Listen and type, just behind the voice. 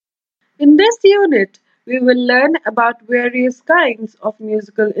In this unit, we will learn about various kinds of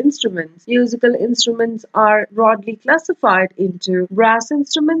musical instruments. Musical instruments are broadly classified into brass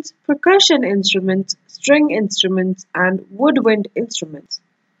instruments, percussion instruments, string instruments, and woodwind instruments.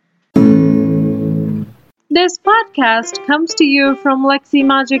 This podcast comes to you from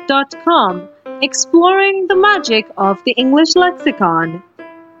leximagic.com, exploring the magic of the English lexicon.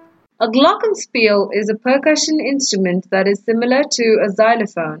 A glockenspiel is a percussion instrument that is similar to a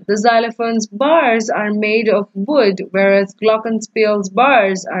xylophone. The xylophone's bars are made of wood, whereas glockenspiel's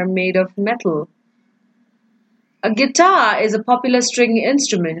bars are made of metal. A guitar is a popular string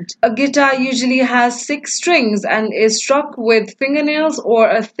instrument. A guitar usually has 6 strings and is struck with fingernails or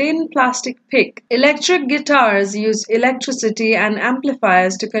a thin plastic pick. Electric guitars use electricity and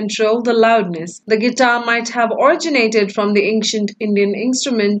amplifiers to control the loudness. The guitar might have originated from the ancient Indian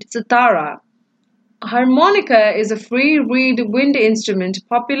instrument sitara. A harmonica is a free reed wind instrument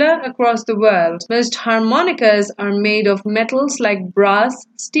popular across the world. Most harmonicas are made of metals like brass,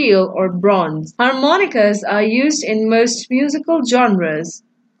 steel, or bronze. Harmonicas are used in most musical genres.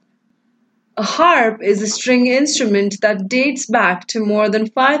 A harp is a string instrument that dates back to more than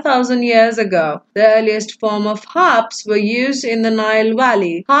 5,000 years ago. The earliest form of harps were used in the Nile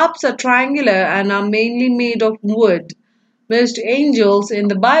Valley. Harps are triangular and are mainly made of wood. Most angels in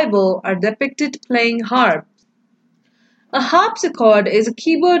the Bible are depicted playing harps. A harpsichord is a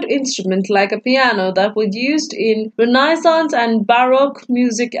keyboard instrument like a piano that was used in Renaissance and Baroque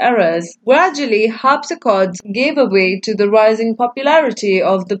music eras. Gradually, harpsichords gave way to the rising popularity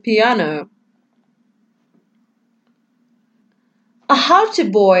of the piano. A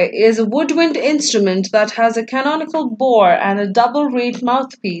hautboy is a woodwind instrument that has a canonical bore and a double reed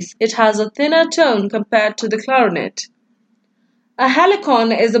mouthpiece. It has a thinner tone compared to the clarinet. A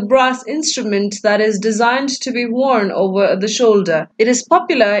helicon is a brass instrument that is designed to be worn over the shoulder. It is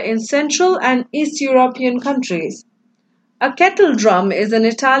popular in Central and East European countries. A kettle drum is an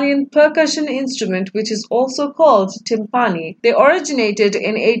Italian percussion instrument which is also called timpani. They originated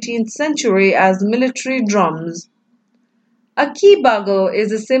in 18th century as military drums. A key bugle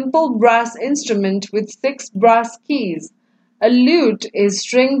is a simple brass instrument with 6 brass keys. A lute is a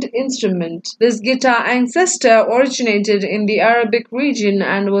stringed instrument. This guitar ancestor originated in the Arabic region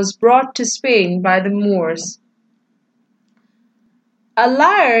and was brought to Spain by the Moors. A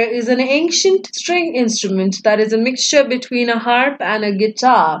lyre is an ancient string instrument that is a mixture between a harp and a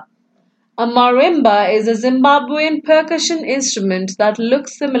guitar. A marimba is a Zimbabwean percussion instrument that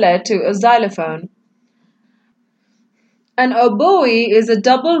looks similar to a xylophone. An oboe is a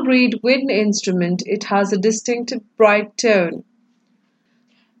double reed wind instrument. It has a distinctive bright tone.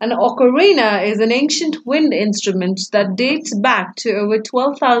 An ocarina is an ancient wind instrument that dates back to over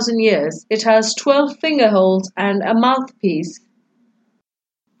 12,000 years. It has 12 finger holes and a mouthpiece.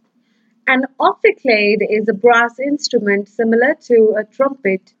 An ophicleide is a brass instrument similar to a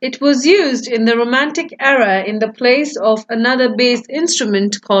trumpet. It was used in the Romantic era in the place of another bass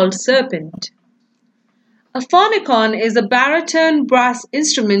instrument called serpent. A phonicon is a baritone brass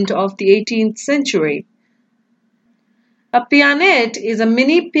instrument of the 18th century. A pianette is a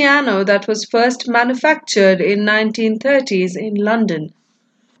mini piano that was first manufactured in 1930s in London.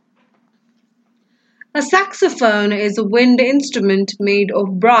 A saxophone is a wind instrument made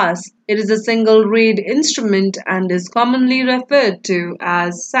of brass. It is a single reed instrument and is commonly referred to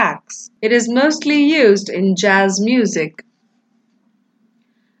as sax. It is mostly used in jazz music.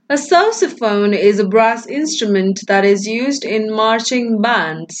 A sousaphone is a brass instrument that is used in marching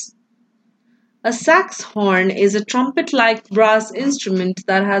bands. A sax horn is a trumpet-like brass instrument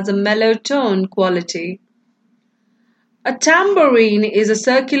that has a mellow tone quality. A tambourine is a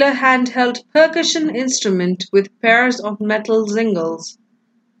circular handheld percussion instrument with pairs of metal zingles.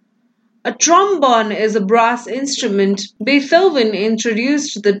 A trombone is a brass instrument. Beethoven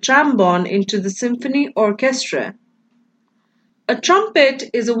introduced the trombone into the symphony orchestra. A trumpet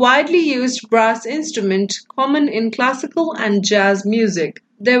is a widely used brass instrument common in classical and jazz music.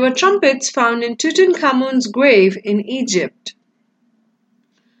 There were trumpets found in Tutankhamun's grave in Egypt.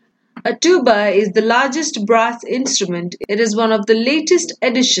 A tuba is the largest brass instrument. It is one of the latest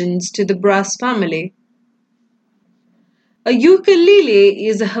additions to the brass family. A ukulele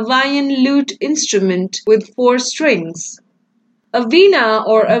is a Hawaiian lute instrument with 4 strings. A veena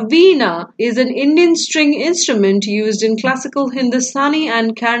or a veena is an Indian string instrument used in classical Hindustani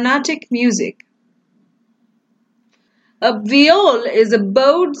and Carnatic music. A viol is a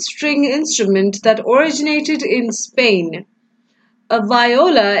bowed string instrument that originated in Spain. A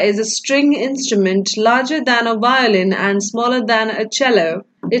viola is a string instrument larger than a violin and smaller than a cello.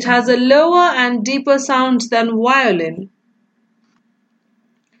 It has a lower and deeper sound than violin.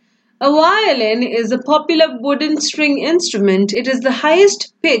 A violin is a popular wooden string instrument. It is the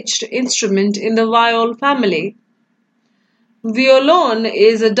highest pitched instrument in the viol family. Violon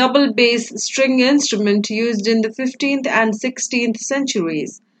is a double bass string instrument used in the 15th and 16th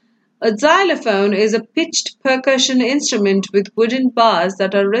centuries. A xylophone is a pitched percussion instrument with wooden bars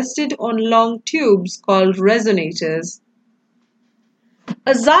that are rested on long tubes called resonators.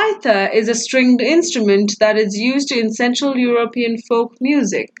 A zither is a stringed instrument that is used in Central European folk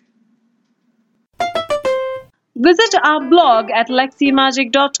music. Visit our blog at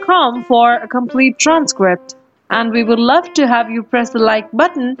leximagic.com for a complete transcript, and we would love to have you press the like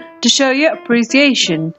button to show your appreciation.